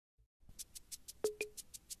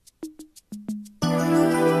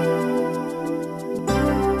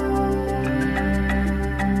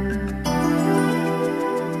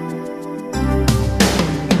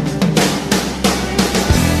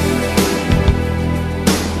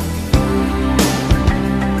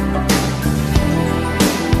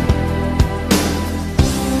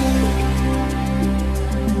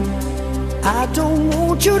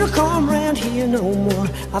round here no more.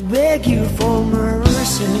 I beg you for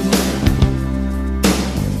mercy.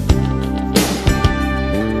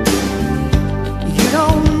 You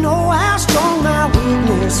don't know how strong my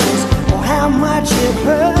weakness is, or how much it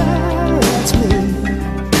hurts me.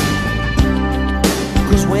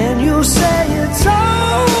 'Cause when you say it's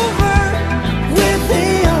over with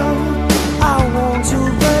him, I want to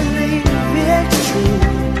believe it's true.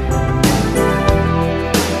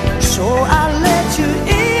 So I let you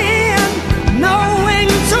in, knowing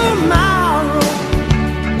tomorrow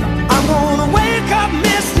I'm gonna wake up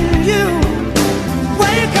missing you,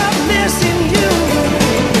 wake up missing you.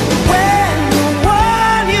 When the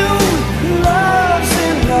one you love's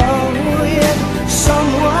in love with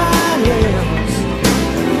someone else,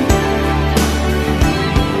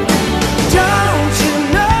 don't you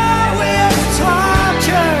know it's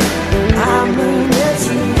torture? I mean it's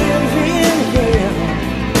living here.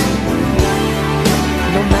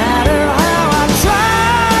 No matter how I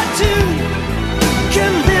try to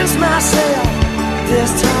convince myself,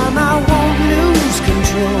 this time I won't lose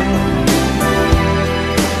control.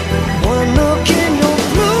 One look in your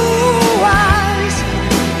blue eyes,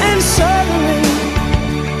 and suddenly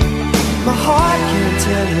my heart can't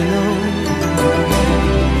tell you no.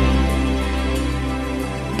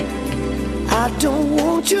 I don't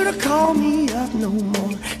want you to call me up no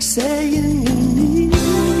more, saying you need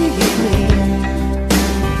me.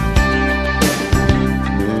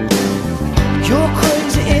 You're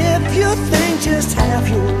crazy if you think just half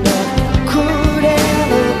your love could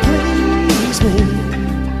ever please me.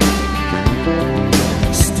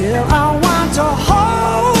 Still I want to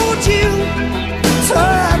hold you,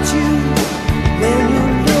 touch you, when you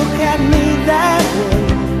look at me that way.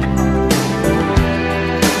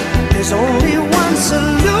 There's only one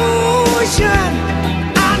solution,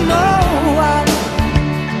 I know what.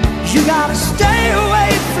 You gotta stay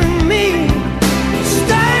away from me,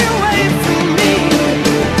 stay away from me.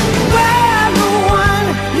 When the one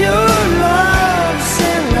you love's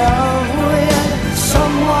in love with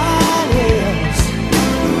someone else,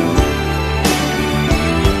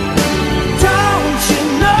 don't you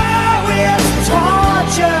know it's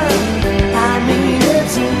torture? I mean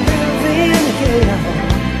it's living here.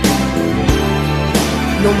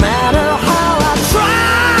 No matter how I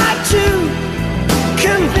try to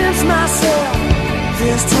convince myself,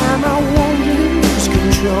 this time I won't lose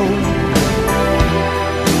control.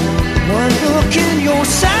 One look in your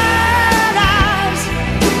sad eyes,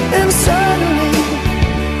 and suddenly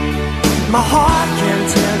my heart can't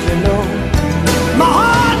tell you no. My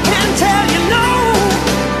heart can't tell you no.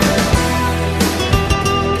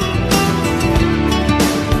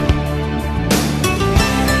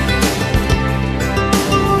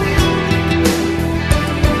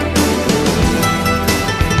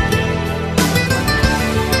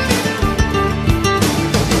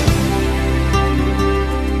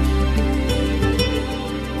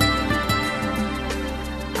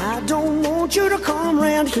 I don't want you to come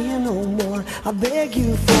round here no more. I beg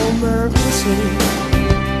you for mercy.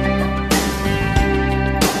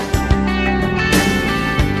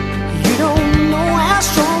 You don't know how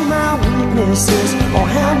strong my weakness is, or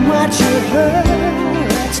how much it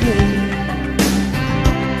hurts me.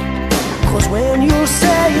 'Cause when you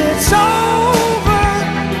say it's all